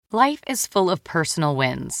Life is full of personal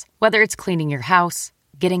wins, whether it's cleaning your house,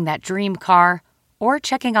 getting that dream car, or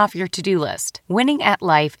checking off your to-do list. Winning at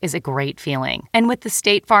life is a great feeling. And with the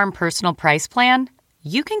State Farm Personal Price Plan,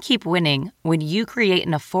 you can keep winning when you create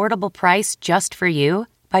an affordable price just for you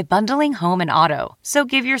by bundling home and auto. So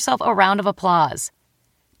give yourself a round of applause.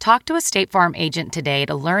 Talk to a State Farm agent today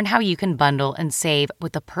to learn how you can bundle and save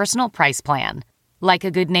with the Personal Price Plan. Like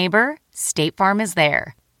a good neighbor, State Farm is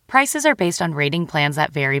there. Prices are based on rating plans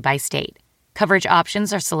that vary by state. Coverage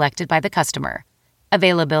options are selected by the customer.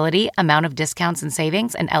 Availability, amount of discounts and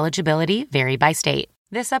savings, and eligibility vary by state.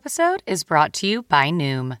 This episode is brought to you by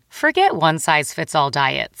Noom. Forget one-size-fits-all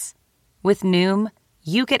diets. With Noom,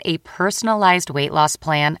 you get a personalized weight loss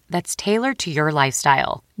plan that's tailored to your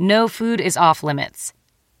lifestyle. No food is off limits.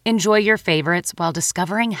 Enjoy your favorites while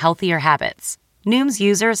discovering healthier habits. Noom's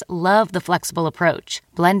users love the flexible approach,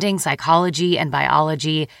 blending psychology and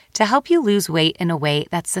biology to help you lose weight in a way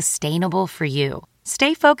that's sustainable for you.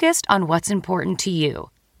 Stay focused on what's important to you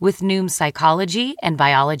with Noom's psychology and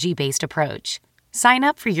biology-based approach. Sign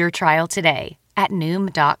up for your trial today at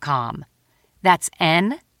Noom.com. That's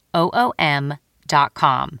Noom.com.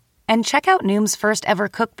 And check out Noom's first ever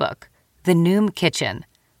cookbook, The Noom Kitchen,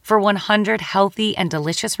 for 100 healthy and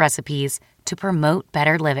delicious recipes to promote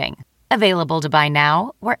better living. Available to buy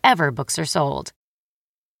now wherever books are sold.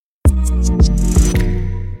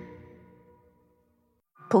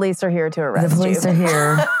 Police are here to arrest you. The police are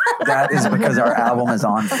here. That is because our album is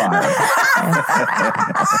on fire.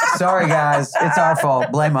 Sorry, guys. It's our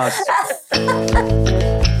fault. Blame us.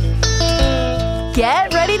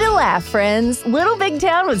 Get ready to laugh, friends. Little Big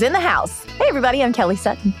Town was in the house. Hey, everybody, I'm Kelly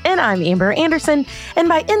Sutton. And I'm Amber Anderson. And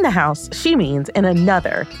by in the house, she means in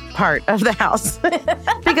another part of the house.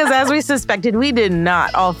 Because as we suspected, we did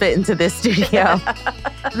not all fit into this studio.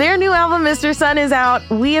 Their new album, Mr. Sun, is out.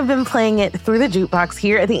 We have been playing it through the jukebox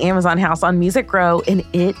here at the Amazon House on Music Row, and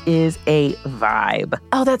it is a vibe.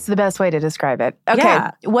 Oh, that's the best way to describe it. Okay,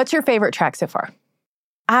 Yeah. What's your favorite track so far?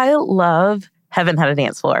 I love Heaven Had a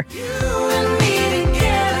Dance Floor.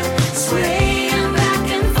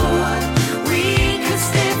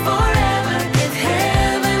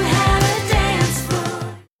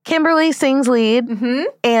 Kimberly sings lead,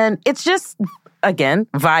 and it's just, again,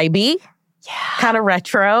 vibey, kind of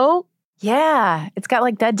retro. Yeah, it's got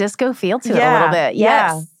like that disco feel to it a little bit.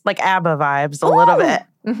 Yeah, Yes. like ABBA vibes a little bit.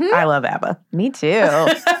 I love ABBA. Me too.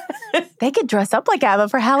 They could dress up like ABBA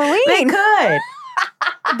for Halloween. They could.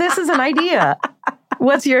 This is an idea.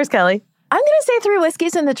 What's yours, Kelly? I'm going to say Three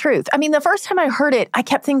Whiskeys and the Truth. I mean, the first time I heard it, I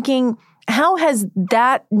kept thinking, how has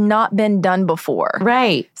that not been done before?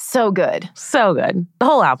 Right. So good. So good. The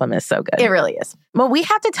whole album is so good. It really is. Well, we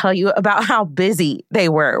have to tell you about how busy they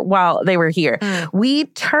were while they were here. We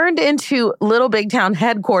turned into Little Big Town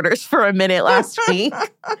headquarters for a minute last week.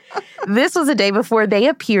 This was a day before they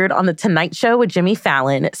appeared on The Tonight Show with Jimmy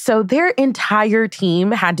Fallon. So their entire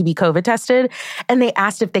team had to be COVID tested, and they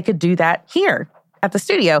asked if they could do that here at the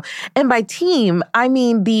studio. And by team, I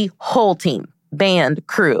mean the whole team. Band,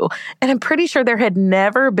 crew. And I'm pretty sure there had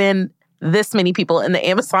never been this many people in the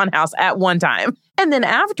Amazon house at one time. And then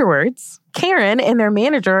afterwards, Karen and their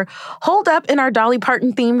manager holed up in our Dolly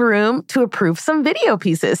Parton themed room to approve some video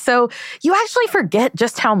pieces. So you actually forget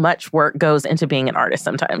just how much work goes into being an artist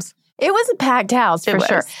sometimes. It was a packed house for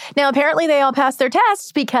sure. Now, apparently they all passed their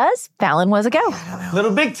tests because Fallon was a go. Little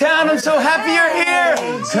Big Town, I'm so happy you're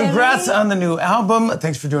here. Congrats on the new album.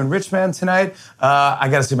 Thanks for doing Rich Man tonight. I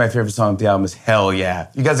gotta say my favorite song of the album is Hell Yeah.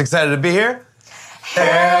 You guys excited to be here?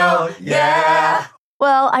 Hell yeah.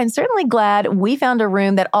 Well, I'm certainly glad we found a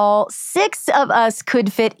room that all 6 of us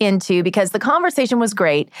could fit into because the conversation was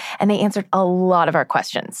great and they answered a lot of our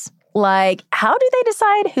questions. Like, how do they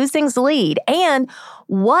decide who sings the lead? And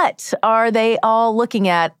what are they all looking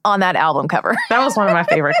at on that album cover? That was one of my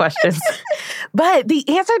favorite questions. But the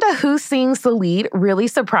answer to who sings the lead really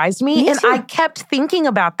surprised me. And I kept thinking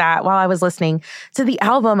about that while I was listening to the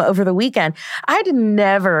album over the weekend. I'd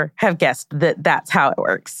never have guessed that that's how it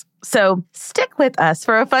works. So stick with us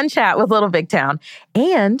for a fun chat with Little Big Town.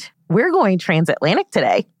 And we're going transatlantic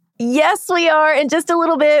today. Yes, we are. In just a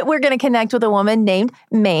little bit, we're going to connect with a woman named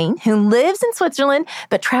Maine who lives in Switzerland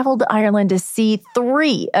but traveled to Ireland to see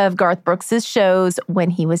 3 of Garth Brooks' shows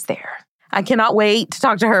when he was there. I cannot wait to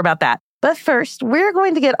talk to her about that. But first, we're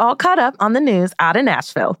going to get all caught up on the news out of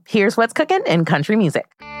Nashville. Here's what's cooking in country music.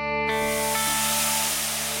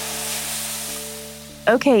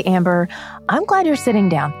 Okay, Amber, I'm glad you're sitting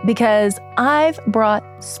down because I've brought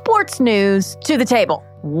sports news to the table.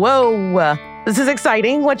 Whoa. This is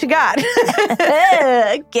exciting. What you got?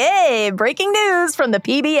 Okay, breaking news from the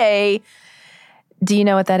PBA. Do you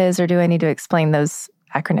know what that is, or do I need to explain those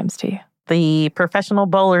acronyms to you. The Professional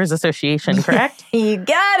Bowlers Association, correct? You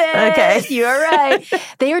got it. Okay. You are right.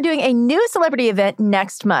 They are doing a new celebrity event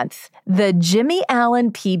next month, the Jimmy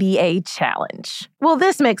Allen PBA Challenge. Well,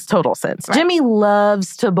 this makes total sense. Right. Jimmy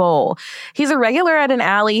loves to bowl. He's a regular at an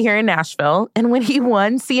alley here in Nashville. And when he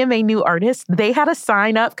won CMA New Artist, they had a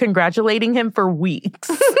sign up congratulating him for weeks.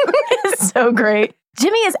 So great.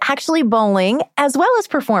 Jimmy is actually bowling as well as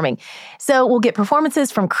performing. So we'll get performances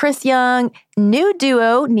from Chris Young, new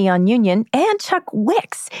duo Neon Union, and Chuck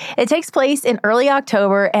Wicks. It takes place in early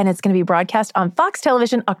October, and it's going to be broadcast on Fox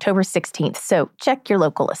Television October 16th. So check your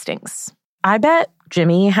local listings. I bet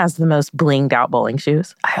Jimmy has the most blinged out bowling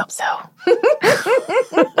shoes. I hope so.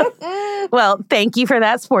 Well, thank you for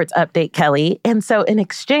that sports update, Kelly. And so in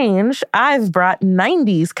exchange, I've brought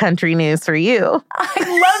 90s country news for you. I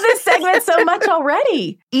love this segment so much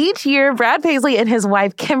already. Each year, Brad Paisley and his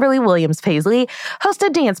wife, Kimberly Williams Paisley, host a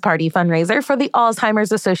dance party fundraiser for the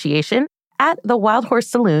Alzheimer's Association at the Wild Horse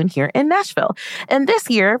Saloon here in Nashville. And this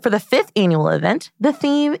year, for the 5th annual event, the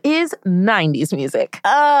theme is 90s music.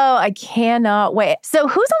 Oh, I cannot wait. So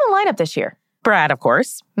who's on the lineup this year? Brad, of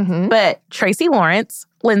course, but Tracy Lawrence,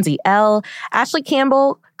 Lindsay L., Ashley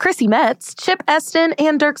Campbell, Chrissy Metz, Chip Eston,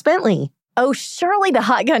 and Dierks Bentley. Oh, surely the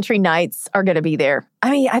Hot Country Knights are going to be there.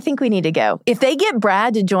 I mean, I think we need to go. If they get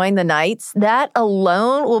Brad to join the Knights, that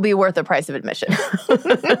alone will be worth the price of admission.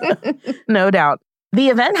 No doubt. The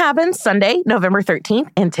event happens Sunday, November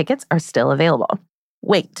 13th, and tickets are still available.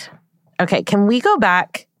 Wait. Okay, can we go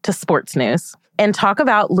back to sports news and talk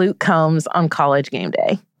about Luke Combs on College Game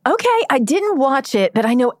Day? Okay, I didn't watch it, but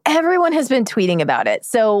I know everyone has been tweeting about it.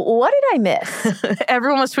 So what did I miss?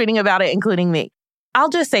 Everyone was tweeting about it, including me. I'll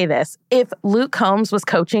just say this. If Luke Combs was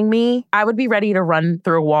coaching me, I would be ready to run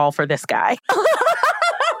through a wall for this guy.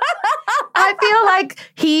 I feel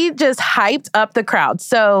like he just hyped up the crowd.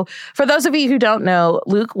 So for those of you who don't know,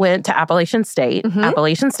 Luke went to Appalachian State.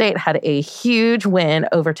 Appalachian State had a huge win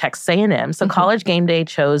over Texas A&M. So College Game Day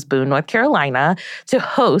chose Boone, North Carolina to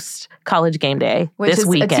host College Game Day Which this is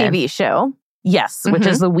weekend. a TV show. Yes, which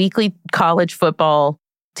is the weekly college football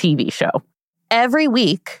TV show. Every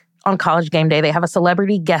week on College Game Day, they have a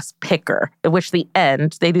celebrity guest picker, at which the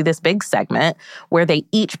end, they do this big segment where they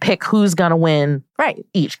each pick who's going to win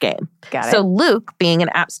each game. Got it. So Luke, being an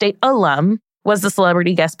App State alum, was the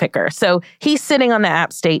celebrity guest picker. So he's sitting on the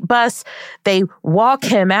App State bus. They walk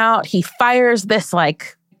him out. He fires this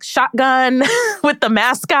like shotgun with the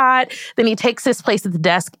mascot. Then he takes his place at the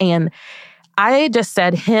desk, and I just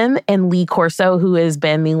said him and Lee Corso, who has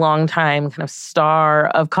been the longtime kind of star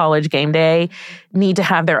of College Game Day, need to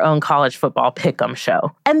have their own college football pick'em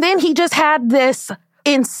show. And then he just had this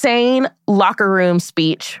insane locker room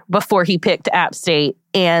speech before he picked App State,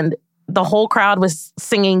 and the whole crowd was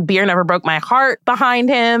singing Beer Never Broke My Heart behind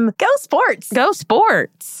him. Go sports. Go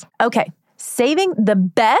sports. Okay, saving the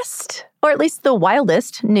best, or at least the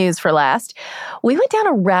wildest, news for last. We went down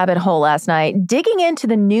a rabbit hole last night, digging into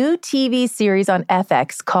the new TV series on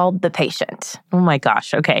FX called The Patient. Oh my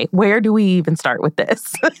gosh. Okay, where do we even start with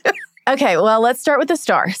this? Okay, well, let's start with the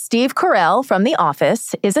star. Steve Carell from The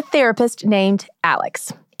Office is a therapist named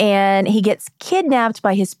Alex, and he gets kidnapped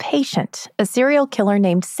by his patient, a serial killer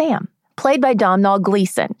named Sam, played by Domhnall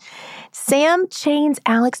Gleeson. Sam chains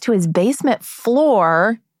Alex to his basement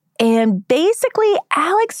floor, and basically,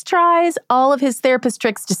 Alex tries all of his therapist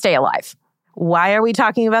tricks to stay alive. Why are we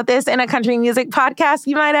talking about this in a country music podcast,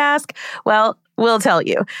 you might ask? Well, we'll tell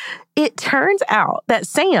you. It turns out that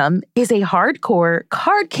Sam is a hardcore,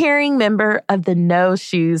 card-carrying member of the No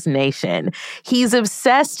Shoes Nation. He's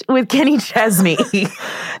obsessed with Kenny Chesney.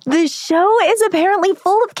 The show is apparently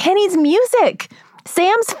full of Kenny's music.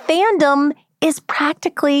 Sam's fandom is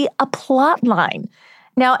practically a plot line.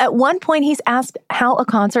 Now, at one point, he's asked how a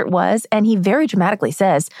concert was, and he very dramatically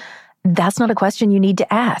says, "That's not a question you need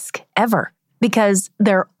to ask, ever, because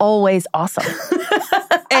they're always awesome."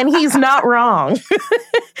 And he's not wrong.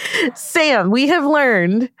 Sam, we have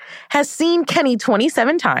learned, has seen Kenny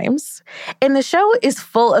 27 times, and the show is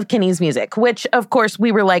full of Kenny's music, which, of course,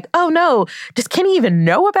 we were like, oh no, does Kenny even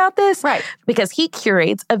know about this? Right. Because he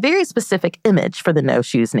curates a very specific image for the No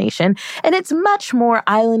Shoes Nation, and it's much more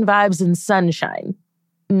island vibes and sunshine,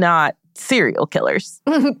 not serial killers.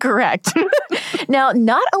 Correct. Now,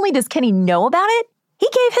 not only does Kenny know about it, he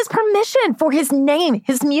gave his permission for his name,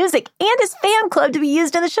 his music, and his fan club to be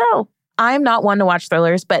used in the show. I'm not one to watch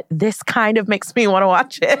thrillers, but this kind of makes me want to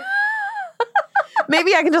watch it.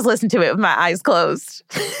 Maybe I can just listen to it with my eyes closed.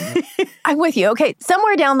 I'm with you. Okay,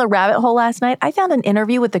 somewhere down the rabbit hole last night, I found an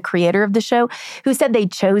interview with the creator of the show who said they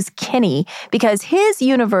chose Kenny because his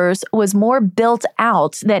universe was more built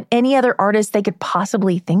out than any other artist they could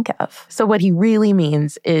possibly think of. So what he really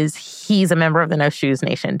means is he's a member of the No Shoes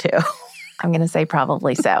Nation too. I'm going to say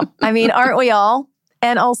probably so. I mean, aren't we all?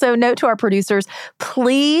 And also, note to our producers,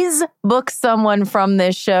 please book someone from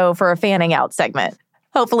this show for a fanning out segment.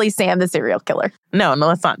 Hopefully Sam the serial killer. No,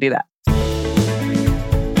 let's not do that.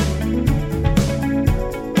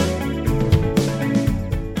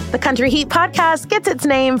 The Country Heat podcast gets its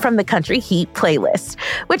name from the Country Heat playlist,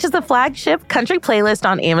 which is the flagship country playlist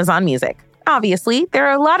on Amazon Music. Obviously, there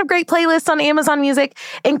are a lot of great playlists on Amazon Music,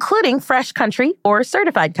 including Fresh Country or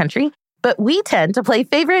Certified Country, but we tend to play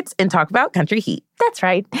favorites and talk about Country Heat. That's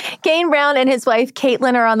right. Kane Brown and his wife,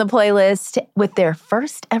 Caitlin, are on the playlist with their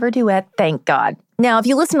first ever duet, Thank God. Now, if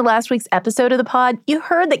you listened to last week's episode of the pod, you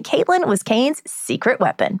heard that Caitlin was Kane's secret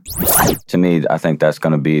weapon. To me, I think that's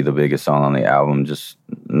going to be the biggest song on the album, just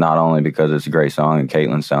not only because it's a great song and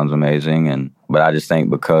Caitlin sounds amazing, but I just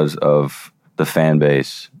think because of the fan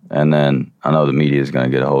base. And then I know the media is going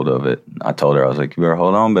to get a hold of it. I told her, I was like, you better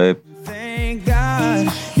hold on, babe. Thank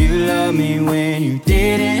God you love me when you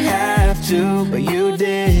didn't have to, but you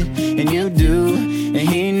did, and you do, and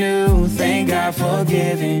he knew. Thank God for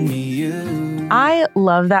giving me you. I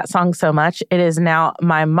love that song so much. It is now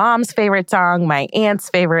my mom's favorite song, my aunt's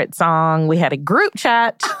favorite song. We had a group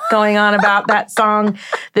chat going on about that song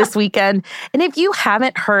this weekend. And if you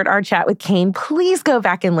haven't heard our chat with Kane, please go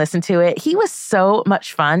back and listen to it. He was so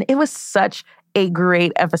much fun. It was such a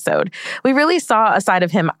great episode. We really saw a side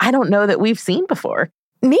of him I don't know that we've seen before.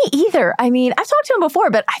 Me either. I mean, I've talked to him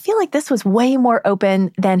before, but I feel like this was way more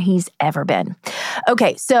open than he's ever been.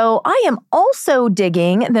 Okay, so I am also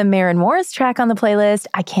digging the Maren Morris track on the playlist,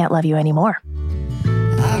 I Can't Love You Anymore.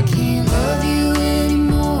 I can't love you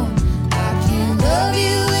anymore. I can't love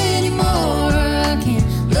you anymore. I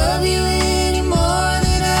can't love you any more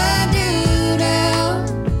than I do now.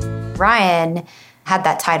 Ryan had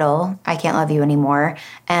that title, I Can't Love You Anymore.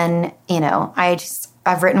 And,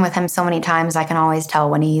 I've written with him so many times, I can always tell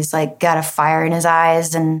when he's like got a fire in his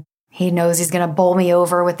eyes and he knows he's going to bowl me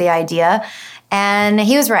over with the idea. And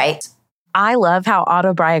he was right. I love how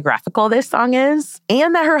autobiographical this song is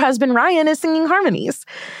and that her husband Ryan is singing harmonies.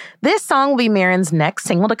 This song will be Maren's next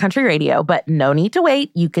single to country radio, but no need to wait.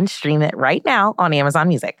 You can stream it right now on Amazon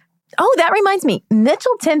Music. Oh, that reminds me.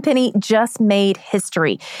 Mitchell Tenpenny just made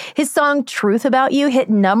history. His song Truth About You hit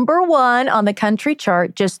 #1 on the country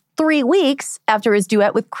chart just 3 weeks after his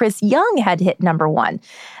duet with Chris Young had hit #1.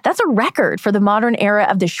 That's a record for the modern era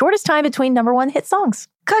of the shortest time between #1 hit songs.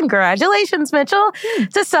 Congratulations, Mitchell.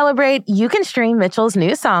 To celebrate, you can stream Mitchell's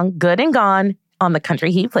new song, Good and Gone, on the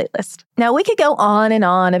Country Heat playlist. Now, we could go on and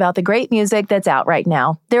on about the great music that's out right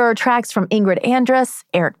now. There are tracks from Ingrid Andress,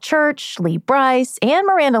 Eric Church, Lee Brice, and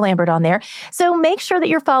Miranda Lambert on there. So make sure that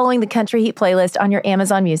you're following the Country Heat playlist on your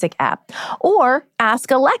Amazon Music app. Or ask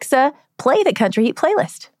Alexa, play the Country Heat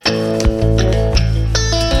playlist.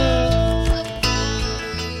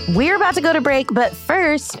 We're about to go to break, but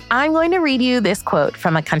first, I'm going to read you this quote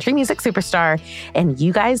from a country music superstar, and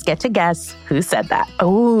you guys get to guess who said that.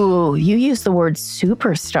 Oh, you used the word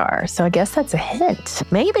superstar, so I guess that's a hint.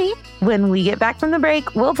 Maybe. When we get back from the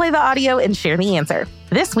break, we'll play the audio and share the answer.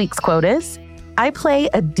 This week's quote is, I play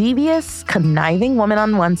a devious, conniving woman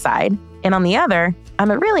on one side, and on the other,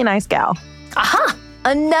 I'm a really nice gal. Aha!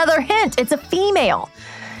 Another hint. It's a female.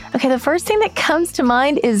 Okay, the first thing that comes to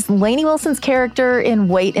mind is Lainey Wilson's character in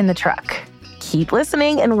Wait in the Truck. Keep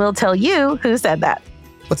listening and we'll tell you who said that.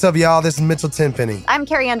 What's up, y'all? This is Mitchell Tenpenny. I'm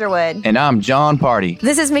Carrie Underwood. And I'm John Party.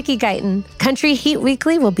 This is Mickey Guyton. Country Heat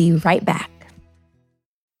Weekly will be right back.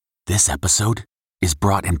 This episode is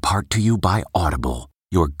brought in part to you by Audible,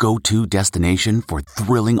 your go-to destination for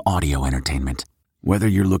thrilling audio entertainment. Whether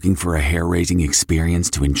you're looking for a hair-raising experience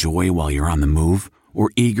to enjoy while you're on the move, or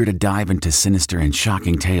eager to dive into sinister and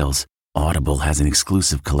shocking tales, Audible has an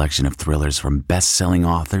exclusive collection of thrillers from best-selling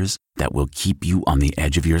authors that will keep you on the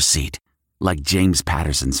edge of your seat. Like James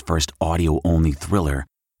Patterson's first audio-only thriller,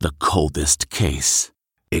 The Coldest Case.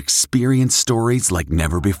 Experience stories like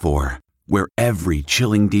never before, where every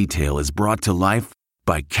chilling detail is brought to life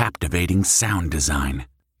by captivating sound design.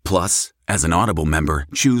 Plus, as an Audible member,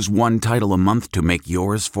 choose one title a month to make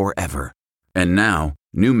yours forever. And now,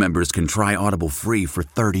 new members can try Audible free for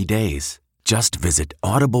 30 days. Just visit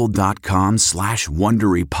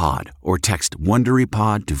audible.com/WonderyPod or text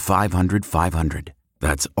WonderyPod to 500-500.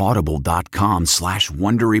 That's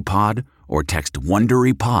audible.com/WonderyPod or text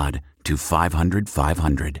WonderyPod to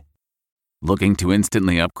 500-500. Looking to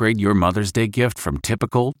instantly upgrade your Mother's Day gift from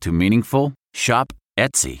typical to meaningful? Shop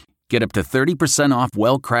Etsy. Get up to 30% off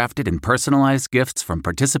well-crafted and personalized gifts from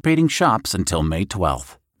participating shops until May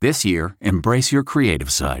 12th. This year, embrace your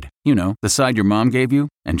creative side. You know, the side your mom gave you.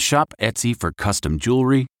 And shop Etsy for custom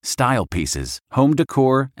jewelry, style pieces, home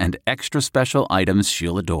decor, and extra special items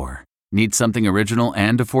she'll adore. Need something original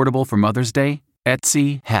and affordable for Mother's Day?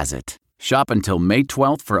 Etsy has it. Shop until May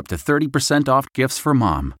 12th for up to 30% off gifts for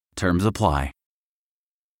mom. Terms apply.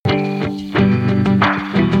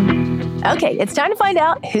 Okay, it's time to find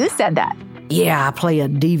out who said that. Yeah, I play a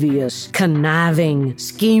devious, conniving,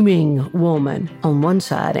 scheming woman on one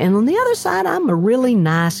side, and on the other side, I'm a really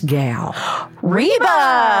nice gal.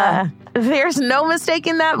 Reba! There's no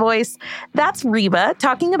mistaking that voice. That's Reba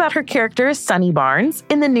talking about her character, Sunny Barnes,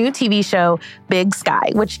 in the new TV show Big Sky,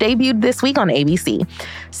 which debuted this week on ABC.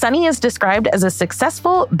 Sunny is described as a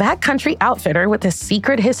successful backcountry outfitter with a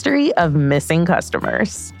secret history of missing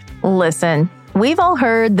customers. Listen, we've all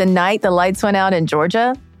heard the night the lights went out in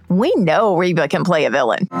Georgia. We know Reba can play a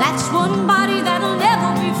villain. That's one body that'll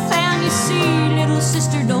never be found. You see, little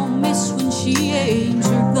sister don't miss when she aims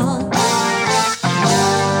her gun.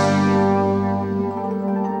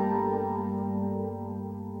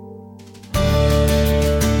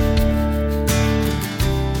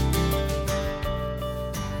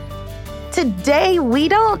 Today, we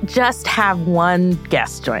don't just have one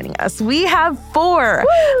guest joining us. We have 4.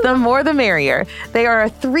 Woo! The more the merrier. They are a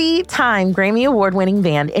 3-time Grammy Award-winning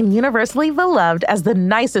band and universally beloved as the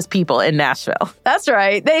nicest people in Nashville. That's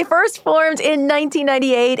right. They first formed in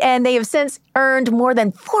 1998, and they have since earned more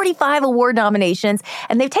than 45 award nominations,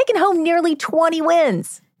 and they've taken home nearly 20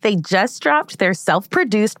 wins. They just dropped their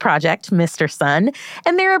self-produced project, Mr. Sun,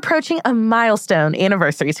 and they're approaching a milestone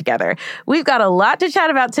anniversary together. We've got a lot to chat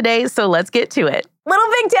about today, so let's get to it. Little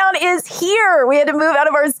Big Town is here. We had to move out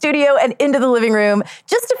of our studio and into the living room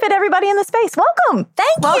just to fit everybody in the space. Welcome.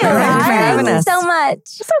 Thank you. Thank you so much. I'm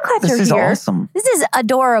so glad you're here. This is awesome. This is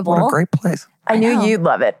adorable. What a great place. I knew you'd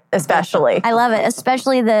love it, especially. I love it,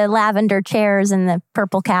 especially the lavender chairs and the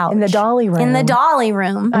purple couch. In the dolly room. In the dolly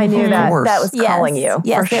room. I knew that. That was calling you.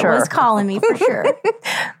 Yes, for sure. It was calling me for sure.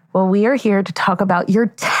 Well, we are here to talk about your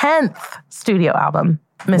 10th studio album,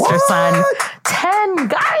 Mr. Sun. 10,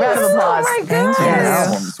 guys! Round of applause. Oh my God.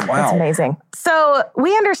 Albums. Wow. That's amazing. So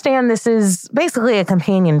we understand this is basically a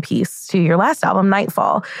companion piece to your last album,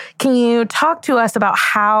 Nightfall. Can you talk to us about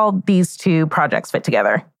how these two projects fit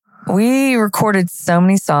together? We recorded so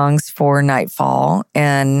many songs for Nightfall,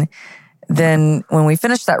 and then when we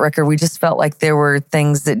finished that record, we just felt like there were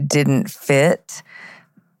things that didn't fit,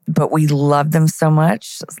 but we loved them so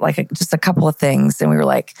much, like just a couple of things, and we were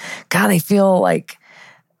like, God, they feel like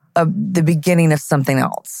the beginning of something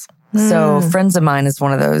else. So Friends of Mine is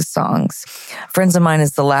one of those songs. Friends of Mine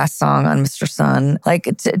is the last song on Mr. Sun. Like,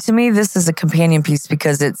 to me, this is a companion piece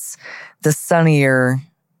because it's the sunnier,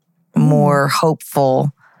 more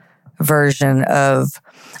hopeful version of,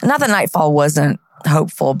 not that Nightfall wasn't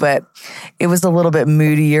hopeful, but it was a little bit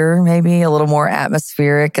moodier, maybe a little more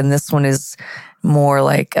atmospheric. And this one is more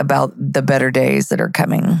like about the better days that are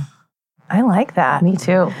coming. I like that. Me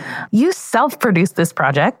too. You self-produced this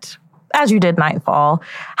project, as you did Nightfall.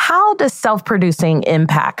 How does self-producing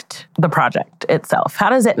impact the project itself? How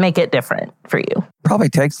does it make it different for you? Probably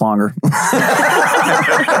takes longer. Because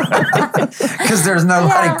there's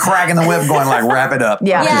nobody cracking the whip going like, wrap it up.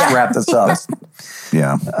 Just wrap this up.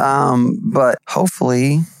 Yeah. But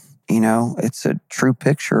hopefully, it's a true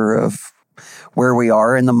picture of where we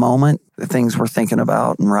are in the moment, the things we're thinking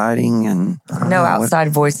about and writing, and no outside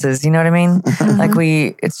voices. You know what I mean? Like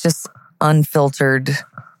it's just unfiltered.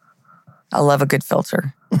 I love a good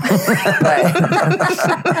filter. but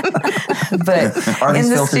in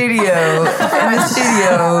the studio,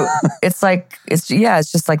 it's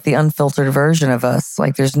just like the unfiltered version of us.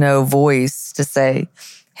 Like there's no voice to say,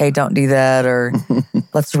 hey, don't do that, or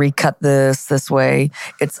let's recut this way.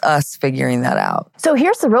 It's us figuring that out. So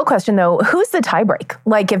here's the real question though. Who's the tiebreak?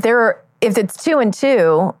 Like if it's 2 and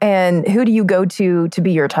 2, and who do you go to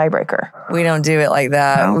be your tiebreaker? We don't do it like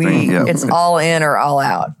that. It's all in or all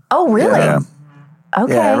out. Oh, really? Yeah.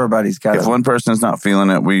 Okay. Yeah, everybody's got If one person is not feeling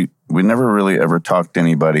it, we never really ever talked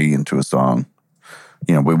anybody into a song.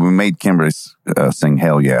 We made Kimberly sing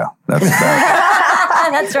Hell Yeah. That's that.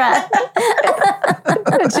 That's right.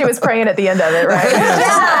 She was praying at the end of it, right?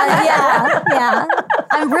 Yeah.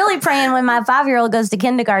 I'm really praying when my 5-year-old goes to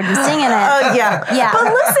kindergarten singing it. Oh, yeah. But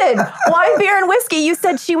listen, Wine, Beer, and Whiskey, you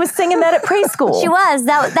said she was singing that at preschool. She was.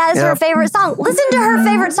 That is her favorite song. Listen to her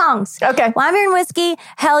favorite songs. Okay. Wine, Beer, and Whiskey,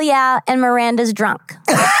 Hell Yeah, and Miranda's Drunk.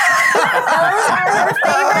 Those are her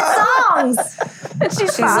favorite songs.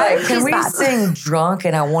 She's like, can we sing Drunk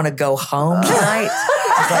and I Want to Go Home tonight?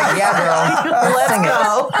 She's like, yeah, girl. Let's sing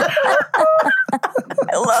go.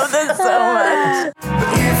 I love this so much.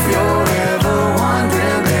 If you're ever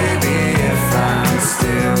wondering, baby, if I'm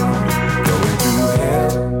still going through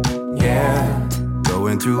hell, yeah.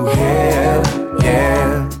 Going through hell,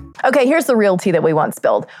 yeah. Okay, here's the real tea that we want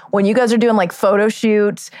spilled. When you guys are doing like photo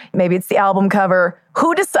shoots, maybe it's the album cover,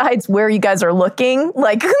 who decides where you guys are looking?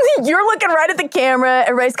 Like, you're looking right at the camera,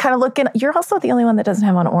 everybody's kind of looking. You're also the only one that doesn't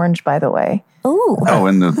have on orange, by the way. Ooh. Oh,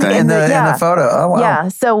 in the thing? In the photo. Oh, wow. Yeah,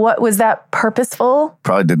 so what was that purposeful?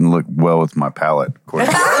 Probably didn't look well with my palette. Of course.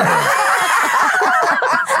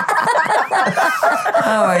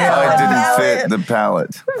 Oh my God. It didn't fit the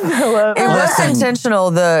palette. It was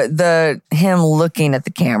intentional, the him looking at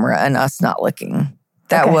the camera and us not looking.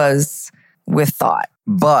 That was with thought.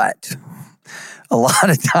 But a lot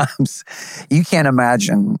of times you can't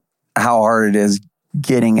imagine how hard it is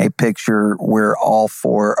getting a picture where all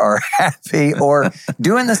four are happy or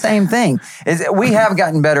doing the same thing. We have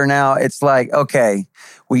gotten better now. It's like, okay,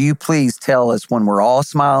 will you please tell us when we're all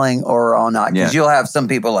smiling or all not? Because you'll have some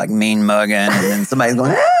people like mean mugging and then somebody's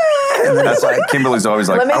going, and then that's like Kimberly's always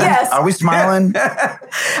like, are we smiling?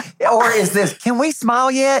 Or is this, can we smile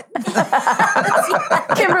yet?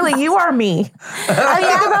 Kimberly, you are me.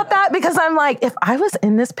 I think about that because I'm like, if I was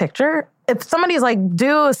in this picture, if somebody's like,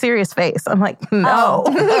 do a serious face, I'm like, no.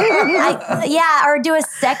 Yeah, or do a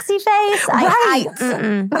sexy face. Right.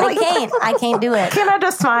 I can't do it. Can I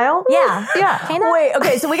just smile? Yeah. Yeah. Can I? Wait,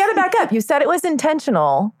 okay, so we got to back up. You said it was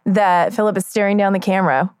intentional that Philip is staring down the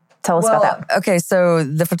camera. Tell us about that. Okay, so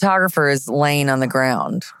the photographer is laying on the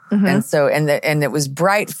ground. Mhm. And so, and it was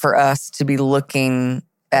bright for us to be looking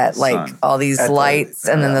at like all these lights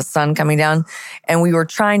and then the sun coming down. And we were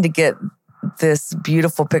trying to get this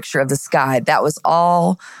beautiful picture of the sky. That was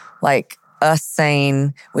all like us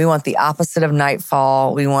saying, we want the opposite of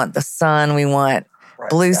nightfall. We want the sun. We want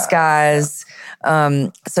blue skies.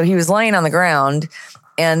 So he was laying on the ground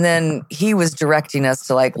and then he was directing us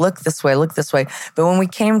to like, look this way, look this way. But when we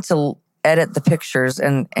came to edit the pictures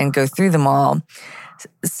and go through them all,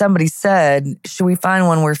 somebody said, should we find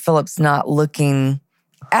one where Philip's not looking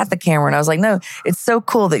at the camera? And I was like, no, it's so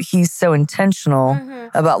cool that he's so intentional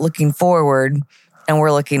about looking forward and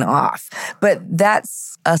we're looking off. But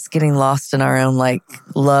that's us getting lost in our own like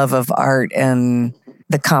love of art and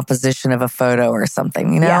the composition of a photo or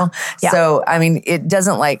something, you know? Yeah. So, I mean, it's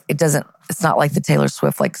not like the Taylor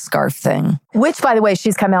Swift like scarf thing. Which, by the way,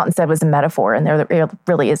 she's come out and said was a metaphor, and there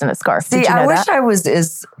really isn't a scarf. See, Did you know I wish that? I was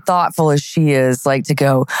as thoughtful as she is, like to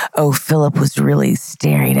go, oh, Philip was really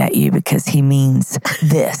staring at you because he means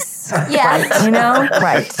this. Yeah. Right? You know?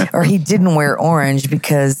 Right. Or he didn't wear orange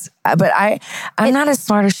because, but I'm not as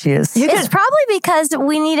smart as she is. It's probably because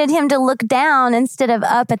we needed him to look down instead of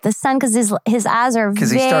up at the sun because his eyes are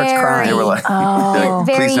Because he starts crying. They were like,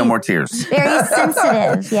 please no more tears. Very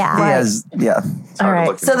sensitive. Yeah. He has, All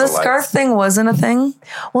right. So the scarf thing wasn't a thing?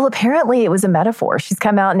 Well, apparently it was a metaphor. She's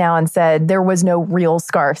come out now and said there was no real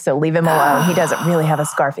scarf, so leave him alone. He doesn't really have a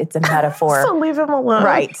scarf. It's a metaphor. So leave him alone.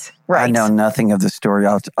 Right. I know nothing of the story.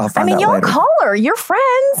 I'll find out y'all later. call her. You're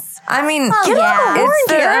friends. I mean, Get on board,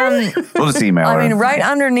 Karen. We'll just email her. I mean, right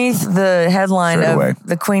underneath the headline Straight of away.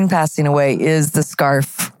 the Queen passing away is the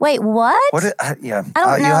scarf. Wait, what? Yeah. I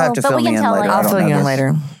don't You'll know, have to but fill we me can in tell later. later. I I'll don't fill know you in this.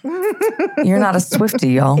 later. You're not a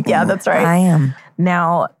Swiftie, y'all. Yeah, that's right. I am.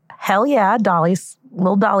 Now, Hell Yeah,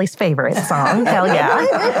 Lil Dolly's favorite song, Hell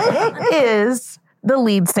Yeah, is the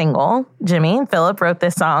lead single. Jimmy and Philip wrote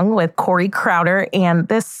this song with Corey Crowder and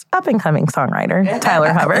this up-and-coming songwriter,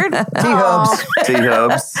 Tyler Hubbard.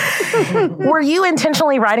 T-Hubs. Were you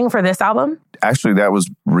intentionally writing for this album? Actually, that was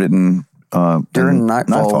written during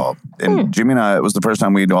Nightfall. And Jimmy and I, it was the first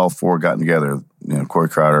time we'd all four gotten together. You know, Corey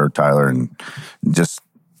Crowder, Tyler, and just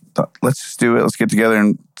thought, let's just do it. Let's get together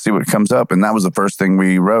and see what comes up. And that was the first thing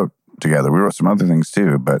we wrote together. We wrote some other things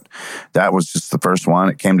too, but that was just the first one.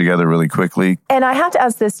 It came together really quickly. And I have to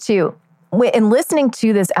ask this too. In listening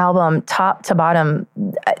to this album, top to bottom,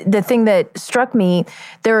 the thing that struck me,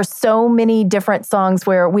 there are so many different songs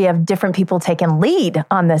where we have different people taking lead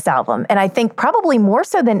on this album. And I think probably more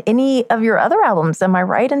so than any of your other albums. Am I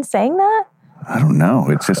right in saying that? I don't know.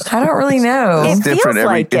 It's just I don't really know. It's It different feels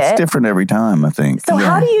like it's it. different every time, I think. So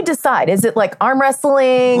how do you decide? Is it like arm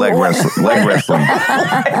wrestling? Leg wrestling.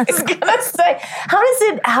 I was gonna say,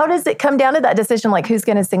 how does it come down to that decision? Like who's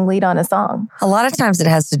gonna sing lead on a song? A lot of times it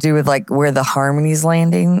has to do with like where the harmony's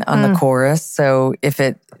landing on the chorus. So if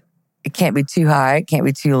it can't be too high, it can't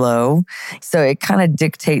be too low. So it kind of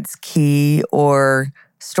dictates key or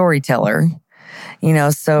storyteller, you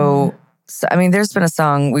know, so So, I mean, there's been a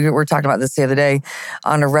song, we were talking about this the other day,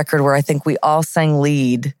 on a record where I think we all sang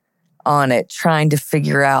lead on it, trying to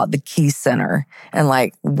figure out the key center and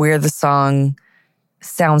like where the song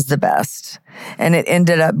sounds the best. And it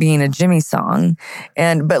ended up being a Jimmy song.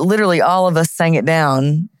 But literally all of us sang it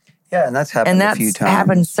down. Yeah, and that's happened a few times.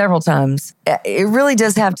 Happened several times. It really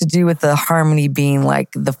does have to do with the harmony being like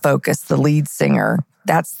the focus, the lead singer.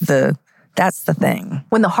 That's the thing.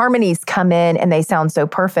 When the harmonies come in and they sound so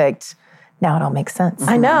perfect, now it all makes sense.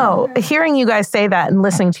 I know. Hearing you guys say that and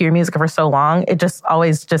listening to your music for so long, it just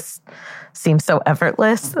always just seems so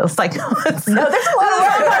effortless. It's like, no, there's a lot of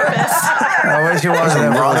work on purpose. I wish you wasn't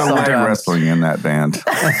There's a lot of leg sometimes. wrestling in that band.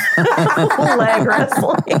 Leg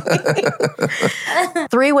wrestling.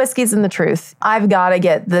 3 Whiskeys and the Truth. I've got to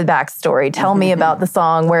get the backstory. Tell me about the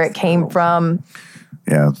song, where it came from.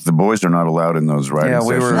 Yeah, the boys are not allowed in those writing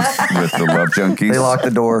sessions with the Love Junkies. They locked the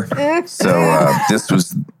door. So this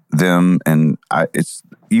was them, and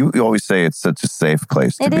you always say it's such a safe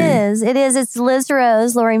place to be. It is. It's Liz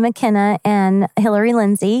Rose, Lori McKenna, and Hillary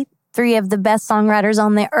Lindsay, 3 of the best songwriters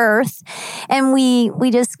on the earth. And we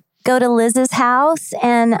just go to Liz's house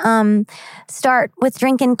and start with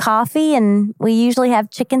drinking coffee, and we usually have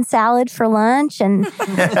chicken salad for lunch, and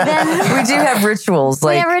then We do have rituals.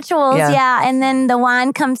 we have rituals, yeah. And then the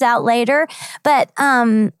wine comes out later. But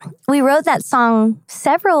we wrote that song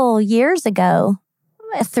several years ago,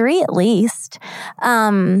 3 at least.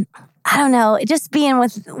 I don't know. Just being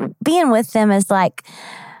with them is like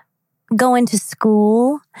going to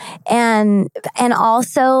school and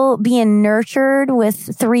also being nurtured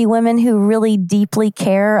with 3 women who really deeply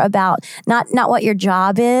care about not what your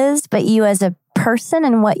job is, but you as a person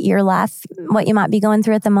and what you might be going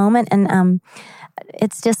through at the moment. And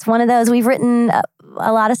it's just one of those. We've written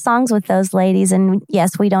a lot of songs with those ladies, and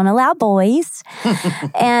yes, we don't allow boys.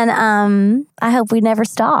 And I hope we never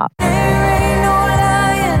stop.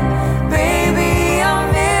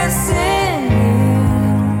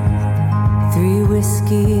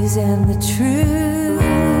 Whiskeys and the truth.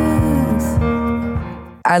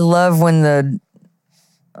 I love when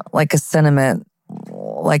a sentiment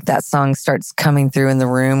like that song starts coming through in the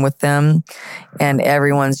room with them, and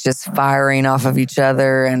everyone's just firing off of each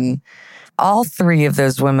other, and all 3 of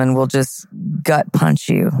those women will just gut punch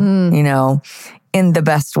you, you know, in the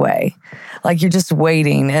best way. Like you're just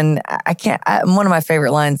waiting. And one of my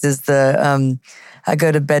favorite lines is I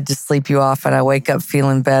go to bed to sleep you off and I wake up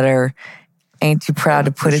feeling better. Ain't too proud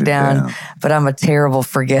to put it down, but I'm a terrible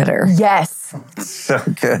forgetter. Yes. So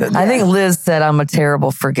good. I think Liz said I'm a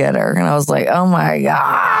terrible forgetter. And I was like, oh my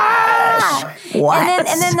gosh. What?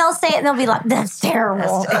 And then they'll say it and they'll be like, that's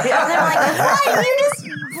terrible. And they're like, what? You just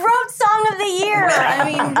wrote Song of the Year. I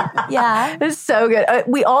mean, yeah. It's so good.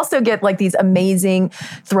 We also get like these amazing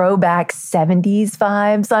throwback 70s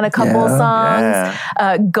vibes on a couple of songs.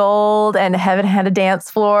 Yeah. Gold and Heaven Had a Dance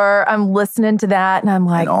Floor. I'm listening to that and I'm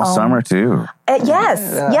like, And all summer too. Yes.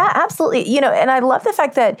 Yeah, absolutely. You know, and I love the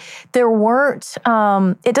fact that there weren't,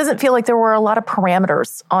 it doesn't feel like there were a lot of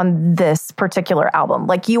parameters on this particular album.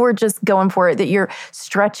 Like you were just going for it, that you're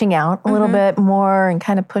stretching out a little bit more and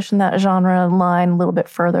kind of pushing that genre line a little bit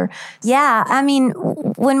further. Yeah. I mean,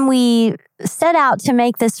 when we set out to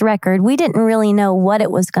make this record, we didn't really know what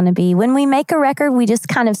it was going to be. When we make a record, we just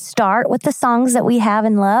kind of start with the songs that we have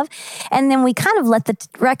and love. And then we kind of let the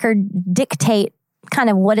record dictate kind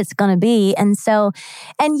of what it's going to be. And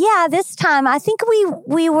yeah, this time I think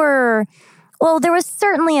we were, well, there was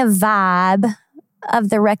certainly a vibe of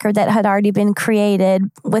the record that had already been created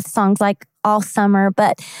with songs like All Summer,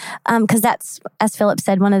 but because that's, as Philip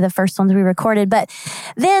said, one of the first ones we recorded. But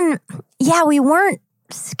then, yeah, we weren't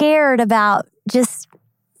scared about just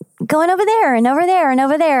going over there and over there and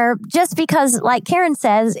over there, just because, like Karen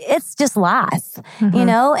says, it's just life, you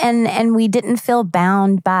know, and we didn't feel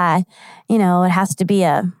bound by, you know, it has to be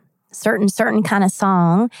a certain kind of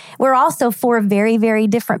song. We're also 4 very, very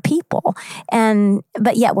different people,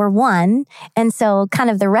 but yet we're one. And so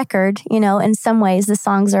kind of the record, you know, in some ways the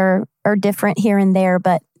songs are different here and there,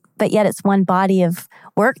 but yet it's one body of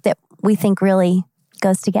work that we think really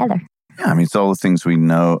goes together. Yeah, I mean, it's all the things we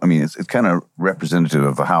know. I mean, it's kind of representative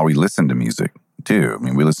of how we listen to music, too. I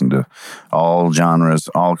mean, we listen to all genres,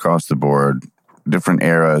 all across the board, different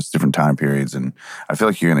eras, different time periods. And I feel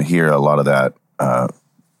like you're going to hear a lot of that,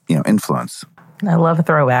 influence. I love a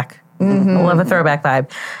throwback. I love a throwback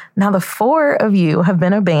vibe. Now, the 4 of you have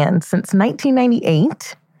been a band since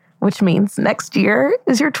 1998, which means next year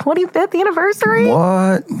is your 25th anniversary.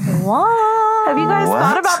 What? What? Have you guys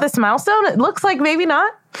thought about this milestone? It looks like maybe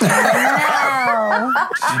not. No.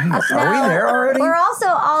 Are we there already? We're also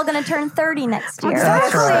all going to turn 30 next year.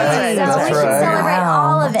 That's right. So we should celebrate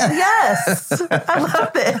all of it. Yes. I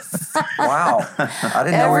love this. Wow. I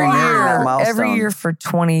didn't know we were near that milestone. Every year for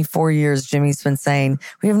 24 years, Jimmy's been saying,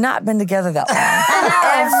 we have not been together that long.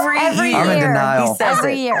 Every year. I'm in denial. He says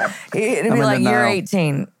Every it. year. It'd I'm be in like, you're denial.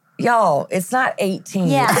 18. Y'all, it's not 18.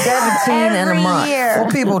 Yeah. It's 17 in a Every month. year.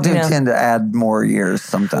 Well, people do Yeah. tend to add more years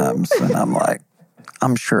sometimes. And I'm like,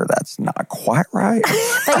 I'm sure that's not quite right.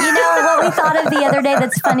 But you know what we thought of the other day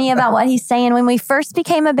that's funny about what he's saying? When we first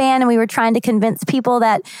became a band and we were trying to convince people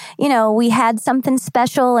that, you know, we had something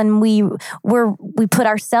special and we put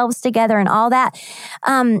ourselves together and all that.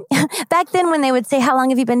 Back then when they would say, how long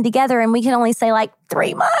have you been together? And we can only say like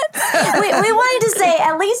 3 months. we wanted to say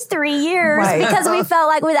at least 3 years because we felt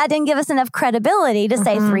like that didn't give us enough credibility to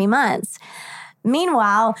say 3 months.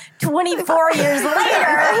 Meanwhile, 24 years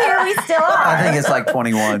later, here we still are. I think it's like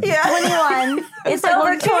 21. Yeah. 21. It's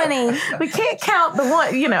over 20. We can't count the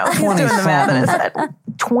one, you know, who's doing the math in his head.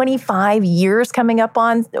 25 years coming up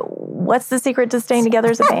on. What's the secret to staying together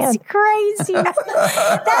as a band? That's crazy.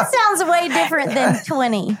 That sounds way different than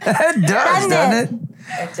 20. It does, doesn't it?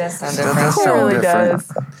 It does sound It different. does It sound really different.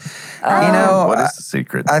 does. You know, What is the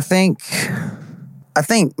secret? I think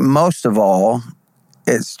most of all,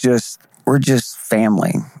 it's just, we're just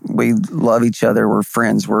family. We love each other. We're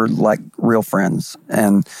friends. We're like real friends.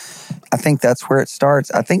 And I think that's where it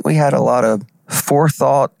starts. I think we had a lot of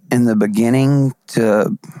forethought in the beginning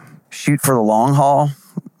to shoot for the long haul.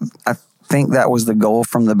 I think that was the goal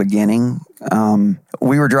from the beginning.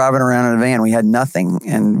 We were driving around in a van. We had nothing.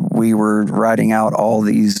 And we were writing out all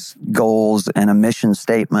these goals and a mission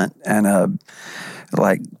statement and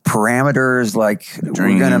like parameters, like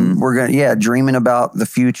we're gonna dreaming about the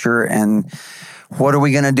future and what are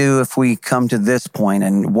we gonna do if we come to this point,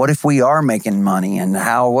 and what if we are making money, and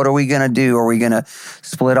what are we gonna do? Are we gonna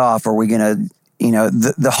split off? Are we gonna,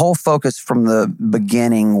 the whole focus from the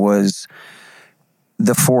beginning was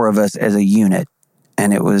the 4 of us as a unit,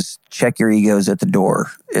 and it was check your egos at the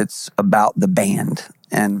door. It's about the band,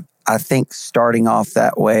 and I think starting off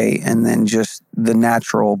that way, and then just the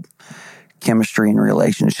natural chemistry and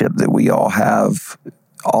relationship that we all have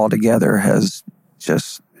all together has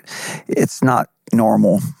just, it's not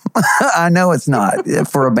normal. I know it's not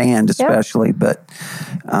for a band especially, but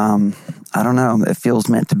I don't know. It feels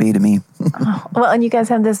meant to be to me. Well, and you guys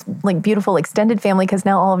have this like beautiful extended family because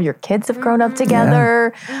now all of your kids have grown up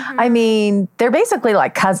together. Yeah. I mean, they're basically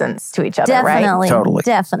like cousins to each other, Definitely, right? Totally.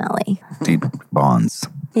 Definitely. Deep bonds.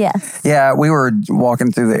 Yes. Yeah, we were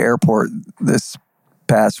walking through the airport this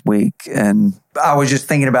past week, and I was just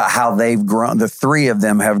thinking about how they've grown. The 3 of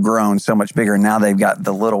them have grown so much bigger. Now they've got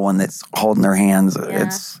the little one that's holding their hands. Yeah.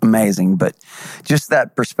 It's amazing. But just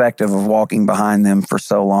that perspective of walking behind them for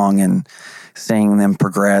so long and seeing them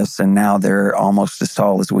progress, and now they're almost as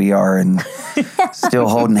tall as we are and still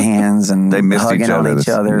holding hands and they miss hugging on each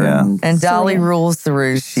other. Yeah. And Dolly rules the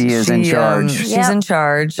roost. She is in charge. She's in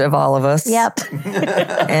charge of all of us. Yep.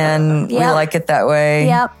 And we like it that way.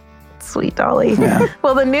 Yep. Sweet Dolly. Yeah.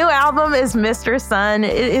 Well, the new album is Mr. Sun.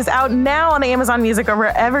 It is out now on Amazon Music or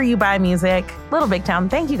wherever you buy music. Little Big Town,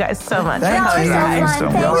 thank you guys so much. Thank you. Thank you for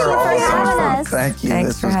having us. Thank you.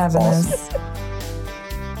 Thanks for having us.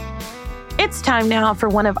 It's time now for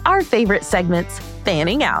one of our favorite segments,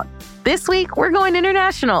 Fanning Out. This week, we're going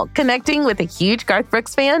international, connecting with a huge Garth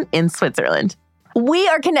Brooks fan in Switzerland. We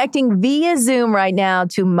are connecting via Zoom right now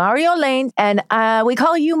to Mario Lane, and we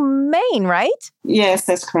call you Maine, right? Yes,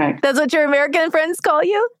 that's correct. That's what your American friends call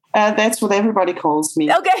you? That's what everybody calls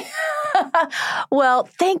me. Okay. Well,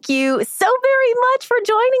 thank you so very much for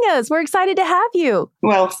joining us. We're excited to have you.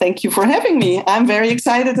 Well, thank you for having me. I'm very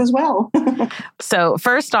excited as well. So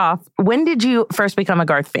first off, when did you first become a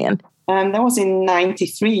Garth fan? That was in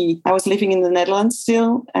 93. I was living in the Netherlands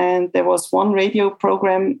still, and there was one radio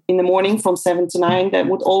program in the morning from 7 to 9 that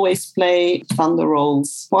would always play Thunder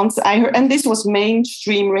Rolls. Once I heard, and this was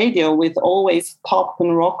mainstream radio with always pop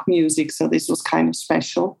and rock music, so this was kind of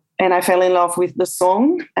special. And I fell in love with the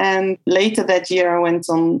song. And later that year, I went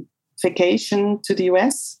on vacation to the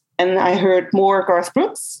US, and I heard more Garth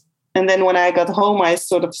Brooks. And then when I got home, I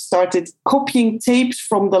sort of started copying tapes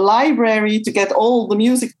from the library to get all the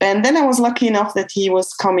music. And then I was lucky enough that he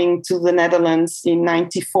was coming to the Netherlands in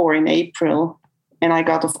 94 in April. And I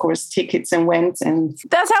got, of course, tickets and went. And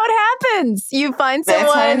that's how it happens. You find someone.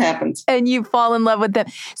 That's how it happened. And you fall in love with them.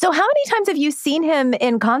 So how many times have you seen him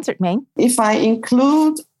in concert, Maine? If I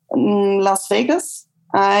include Las Vegas,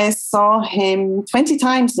 I saw him 20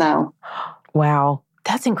 times now. Wow.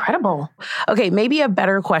 That's incredible. Okay, maybe a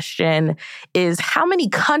better question is how many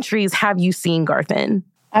countries have you seen Garth in?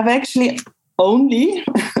 I've actually only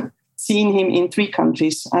seen him in 3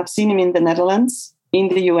 countries. I've seen him in the Netherlands, in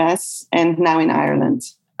the US, and now in Ireland.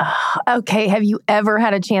 Okay. Have you ever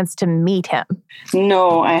had a chance to meet him?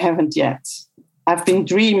 No, I haven't yet. I've been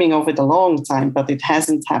dreaming of it a long time, but it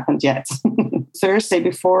hasn't happened yet. Thursday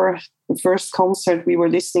before the first concert, we were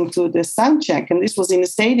listening to the sound check, and this was in the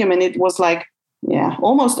stadium, and it was like,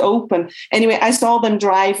 almost open. Anyway, I saw them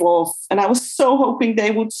drive off, and I was so hoping they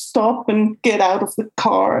would stop and get out of the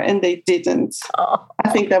car, and they didn't. Oh. I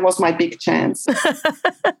think that was my big chance.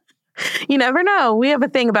 You never know. We have a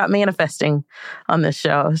thing about manifesting on this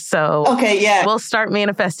show. So we'll start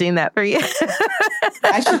manifesting that for you.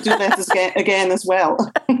 I should do that again as well.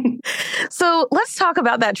 So let's talk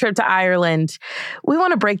about that trip to Ireland. We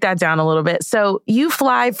want to break that down a little bit. So you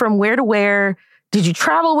fly from where to where? Did you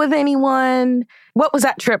travel with anyone? What was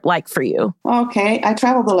that trip like for you? Okay, I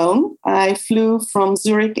traveled alone. I flew from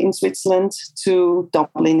Zurich in Switzerland to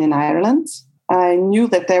Dublin in Ireland. I knew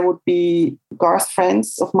that there would be Garth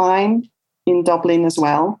friends of mine in Dublin as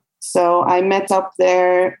well. So I met up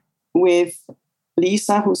there with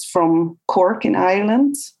Lisa, who's from Cork in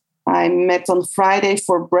Ireland. I met on Friday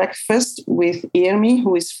for breakfast with Irmi,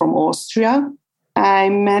 who is from Austria. I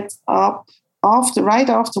met up right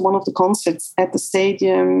after one of the concerts at the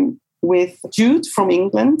stadium with Jude from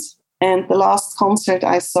England. And the last concert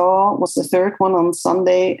I saw was the 3rd one on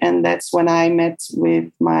Sunday. And that's when I met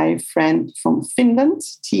with my friend from Finland,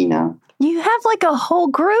 Tina. You have like a whole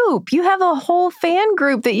group. You have a whole fan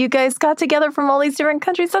group that you guys got together from all these different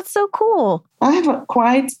countries. That's so cool. I have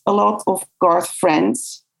quite a lot of Garth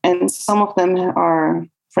friends. And some of them are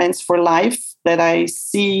friends for life that I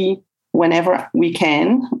see whenever we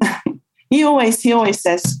can. He always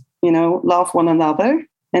says, love one another.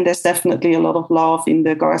 And there's definitely a lot of love in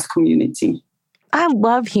the Garth community. I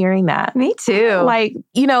love hearing that. Me too. Like,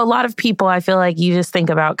 a lot of people, I feel like you just think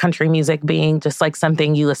about country music being just like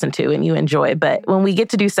something you listen to and you enjoy. But when we get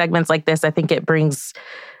to do segments like this, I think it brings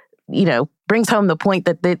home the point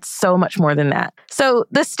that it's so much more than that. So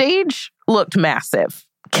the stage looked massive.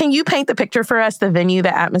 Can you paint the picture for us, the venue,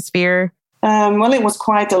 the atmosphere? Well, it was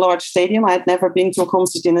quite a large stadium. I had never been to a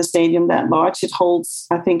concert in a stadium that large. It holds,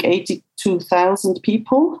 I think, 82,000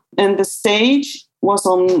 people. And the stage was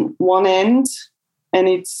on one end, and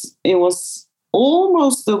it was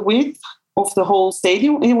almost the width of the whole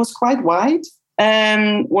stadium. It was quite wide.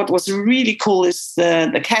 What was really cool is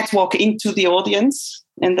the catwalk into the audience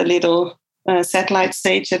and the little satellite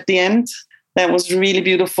stage at the end. That was really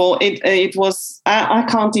beautiful. It was, I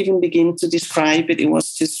can't even begin to describe it. It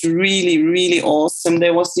was just really, really awesome.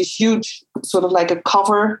 There was this huge, sort of like a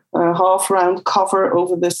cover, half-round cover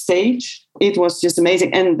over the stage. It was just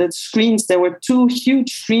amazing. And the screens, there were 2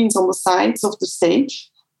 huge screens on the sides of the stage.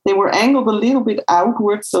 They were angled a little bit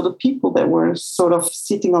outwards, so the people that were sort of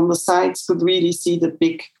sitting on the sides could really see the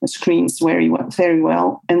big screens very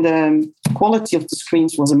well. And the quality of the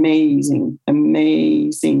screens was amazing.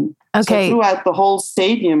 Okay. So throughout the whole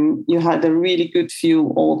stadium, you had a really good view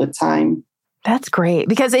all the time. That's great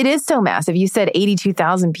because it is so massive. You said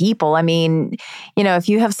 82,000 people. I mean, if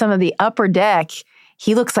you have some of the upper deck,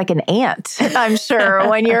 he looks like an ant, I'm sure,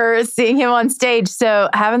 when you're seeing him on stage. So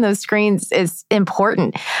having those screens is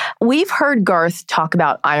important. We've heard Garth talk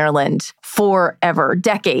about Ireland forever,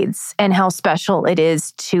 decades, and how special it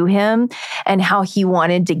is to him and how he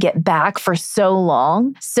wanted to get back for so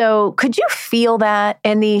long. So could you feel that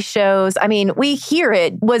in these shows? I mean, we hear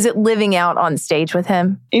it. Was it living out on stage with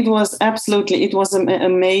him? It was absolutely. It was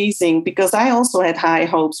amazing because I also had high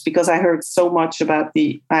hopes because I heard so much about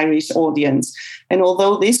the Irish audience. And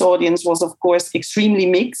although this audience was, of course, extremely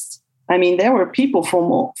mixed, I mean, there were people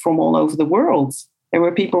from all over the world. There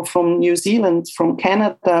were people from New Zealand, from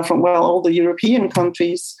Canada, from, all the European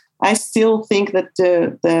countries. I still think that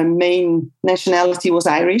the main nationality was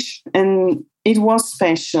Irish, and it was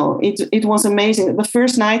special. It was amazing. The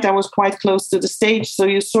first night I was quite close to the stage, so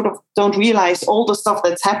you sort of don't realize all the stuff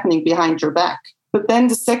that's happening behind your back. But then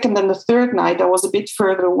the second and the third night, I was a bit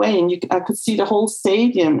further away, and I could see the whole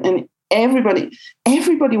stadium, and everybody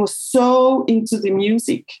was so into the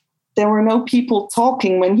music. There were no people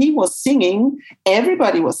talking. When he was singing,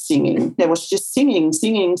 everybody was singing. There was just singing,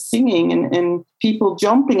 and people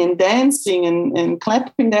jumping and dancing and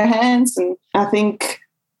clapping their hands. And I think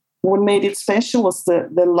what made it special was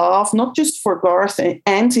the love, not just for Garth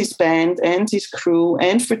and his band and his crew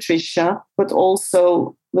and for Trisha, but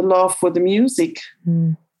also the love for the music.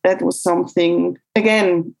 Mm. That was something,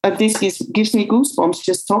 again, this gives me goosebumps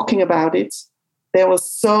just talking about it. There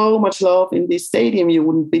was so much love in this stadium. You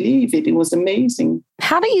wouldn't believe it. It was amazing.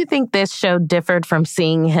 How do you think this show differed from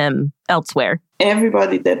seeing him elsewhere?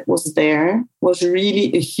 Everybody that was there was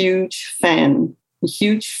really a huge fan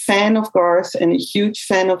of Garth and a huge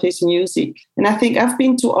fan of his music. And I think I've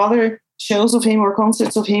been to other shows of him or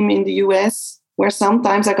concerts of him in the US where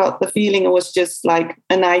sometimes I got the feeling it was just like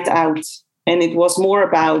a night out. And it was more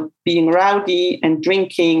about being rowdy and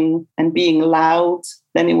drinking and being loud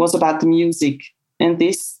than it was about the music. And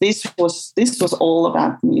this was all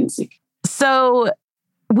about the music. So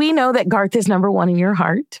we know that Garth is number one in your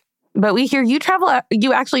heart, but we hear you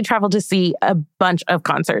actually travel to see a bunch of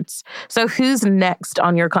concerts. So who's next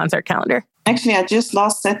on your concert calendar? Actually, I just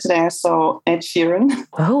last Saturday I saw Ed Sheeran.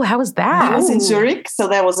 Oh, how was that? I was in Zurich, so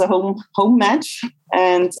that was a home match.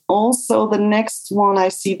 And also the next one I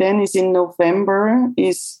see then is in November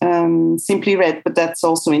is Simply Red, but that's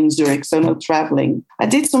also in Zurich, so no traveling. I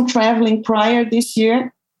did some traveling prior this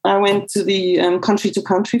year. I went to the Country to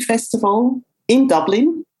Country Festival in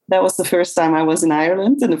Dublin. That was the first time I was in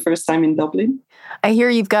Ireland and the first time in Dublin. I hear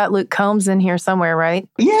you've got Luke Combs in here somewhere, right?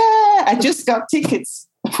 Yeah, I just got tickets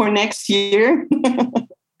for next year.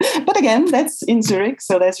 But again, that's in Zurich,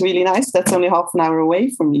 so that's really nice. That's only half an hour away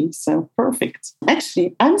from me, so perfect.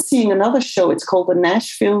 Actually, I'm seeing another show. It's called the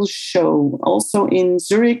Nashville Show, also in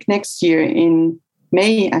Zurich next year in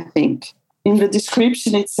May, I think. In the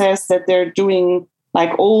description, it says that they're doing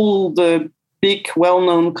like all the big,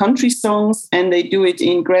 well-known country songs, and they do it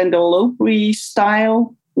in Grand Ole Opry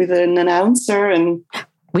style with an announcer. And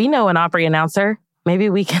we know an Opry announcer. Maybe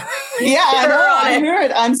we can. Yeah, I know. I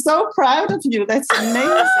heard. I'm so proud of you. That's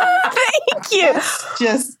amazing. Thank you. That's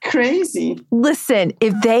just crazy. Listen,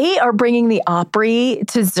 if they are bringing the Opry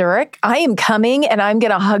to Zurich, I am coming and I'm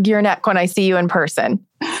going to hug your neck when I see you in person.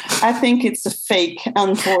 I think it's a fake,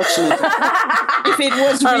 unfortunately. If it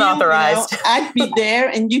was real, unauthorized, I'd be there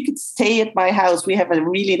and you could stay at my house. We have a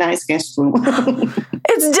really nice guest room.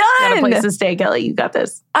 It's done. Got a place to stay, Kelly. You got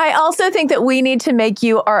this. I also think that we need to make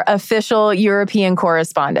you our official European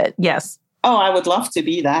correspondent. Yes. Oh, I would love to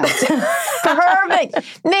be that.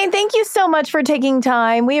 Perfect. Nate, thank you so much for taking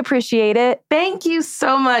time. We appreciate it. Thank you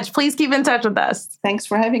so much. Please keep in touch with us. Thanks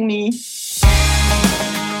for having me.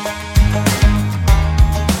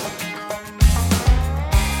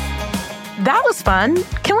 That was fun.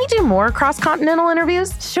 Can we do more cross-continental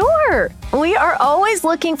interviews? Sure. We are always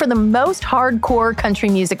looking for the most hardcore country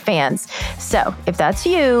music fans. So if that's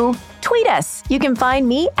you, tweet us. You can find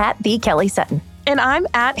me at The Kelly Sutton. And I'm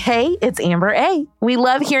at Hey, it's Amber A. We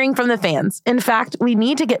love hearing from the fans. In fact, we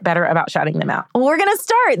need to get better about shouting them out. We're going to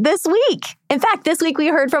start this week. In fact, this week we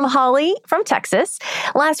heard from Holly from Texas.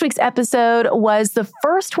 Last week's episode was the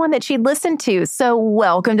first one that she'd listened to. So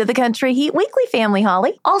welcome to the Country Heat Weekly family,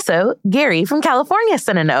 Holly. Also, Gary from California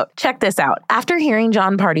sent a note. Check this out. After hearing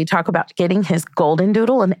Jon Pardi talk about getting his golden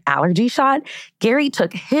doodle an allergy shot, Gary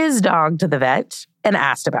took his dog to the vet and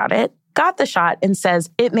asked about it. Got the shot and says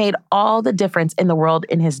it made all the difference in the world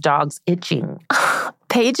in his dog's itching.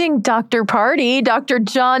 Paging Dr. Pardi, Dr.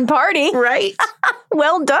 Jon Pardi. Right.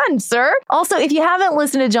 Well done, sir. Also, if you haven't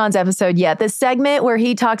listened to Jon's episode yet, the segment where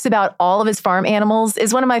he talks about all of his farm animals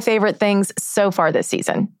is one of my favorite things so far this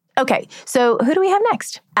season. Okay, so who do we have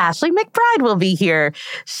next? Ashley McBryde will be here.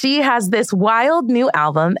 She has this wild new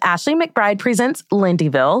album. Ashley McBryde presents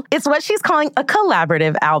Lindyville. It's what she's calling a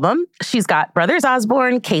collaborative album. She's got Brothers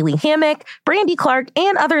Osborne, Kaylee Hammock, Brandy Clark,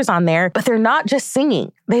 and others on there, but they're not just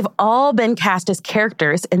singing. They've all been cast as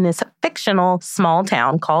characters in this fictional small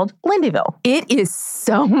town called Lindyville. It is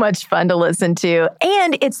so much fun to listen to,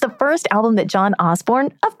 and it's the first album that John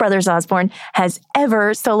Osborne of Brothers Osborne has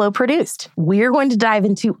ever solo produced. We're going to dive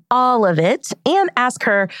into all of it and ask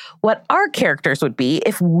her what our characters would be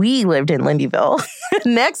if we lived in Lindyville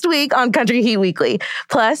next week on Country Heat Weekly.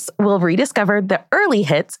 Plus, we'll rediscover the early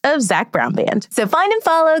hits of Zac Brown Band. So find and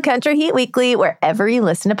follow Country Heat Weekly wherever you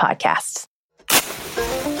listen to podcasts.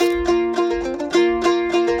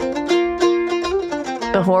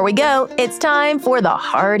 Before we go, it's time for the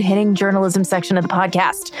hard-hitting journalism section of the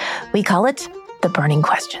podcast. We call it The Burning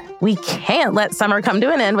Question. We can't let summer come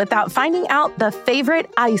to an end without finding out the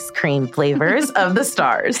favorite ice cream flavors of the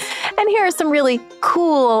stars. And here are some really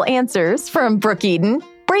cool answers from Brooke Eden,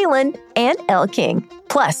 Breland, and Elle King.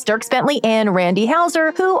 Plus, Dierks Bentley and Randy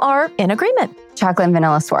Houser, who are in agreement. Chocolate and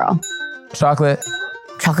vanilla swirl. Chocolate.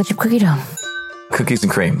 Chocolate chip cookie dough. Cookies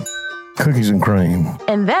and cream. Cookies and cream.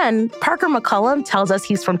 And then Parker McCullum tells us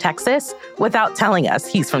he's from Texas without telling us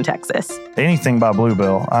he's from Texas. Anything by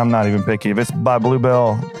Bluebell. I'm not even picky. If it's by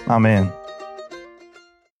Bluebell, I'm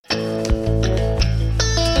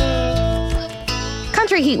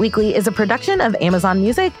Country in. Country Heat Weekly is a production of Amazon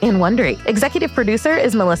Music and Wondery. Executive producer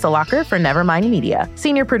is Melissa Locker for Nevermind Media.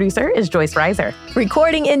 Senior producer is Joyce Reiser.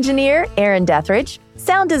 Recording engineer, Aaron Dethridge.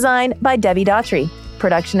 Sound design by Debbie Daughtry.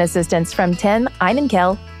 Production assistance from Ten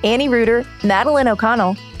Einenkel, Annie Reuter, Madeline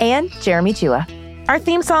O'Connell, and Jeremy Chua. Our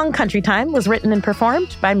theme song, Country Time, was written and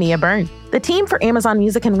performed by Mia Byrne. The team for Amazon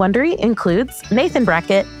Music and Wondery includes Nathan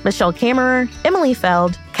Brackett, Michelle Kammerer, Emily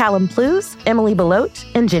Feld, Callum Plews, Emily Belote,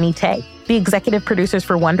 and Jenny Tay. The executive producers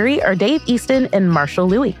for Wondery are Dave Easton and Marshall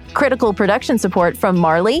Louie. Critical production support from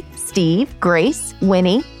Marley, Steve, Grace,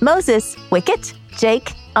 Winnie, Moses, Wicket,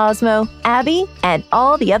 Jake, Osmo, Abby, and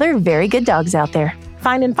all the other very good dogs out there.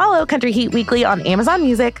 Find and follow Country Heat Weekly on Amazon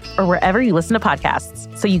Music or wherever you listen to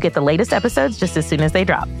podcasts, so you get the latest episodes just as soon as they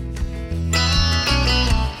drop.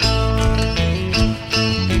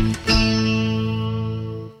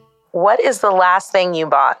 What is the last thing you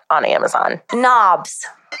bought on Amazon? Knobs.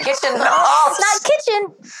 Kitchen knobs. Not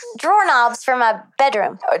kitchen, drawer knobs for my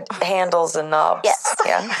bedroom. Handles and knobs. Yes.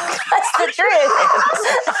 Yeah. That's the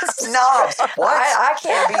truth. Knobs. What? I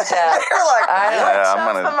can't beat that. You're like,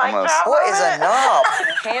 I'm gonna what is a knob?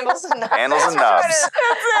 Handles and knobs. handles and knobs.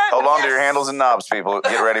 Hold on to your handles and knobs, people.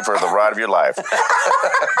 Get ready for the ride of your life.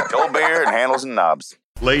 Cold beer and handles and knobs.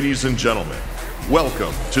 Ladies and gentlemen,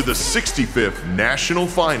 welcome to the 65th National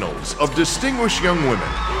Finals of Distinguished Young Women.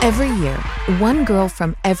 Every year, one girl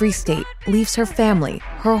from every state leaves her family,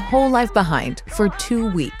 her whole life behind for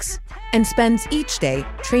 2 weeks and spends each day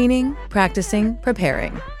training, practicing,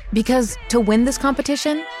 preparing. Because to win this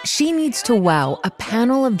competition, she needs to wow a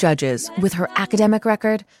panel of judges with her academic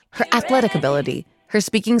record, her athletic ability, her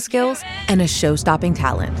speaking skills, and a show-stopping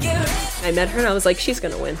talent. I met her and I was like, she's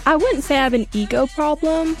gonna win. I wouldn't say I have an ego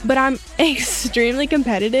problem, but I'm extremely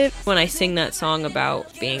competitive. When I sing that song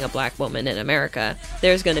about being a black woman in America,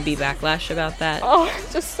 there's gonna be backlash about that. Oh,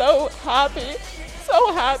 I'm just so happy.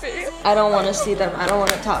 So happy. I don't want to see them. I don't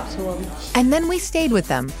want to talk to them. And then we stayed with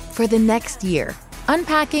them for the next year,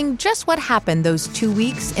 unpacking just what happened those 2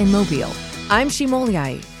 weeks in Mobile. I'm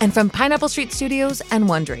Shimoliai, and from Pineapple Street Studios and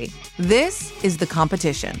Wondery, this is The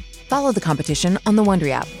Competition. Follow The Competition on the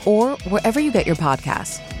Wondery app or wherever you get your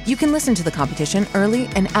podcasts. You can listen to The Competition early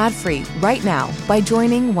and ad-free right now by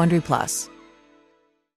joining Wondery Plus.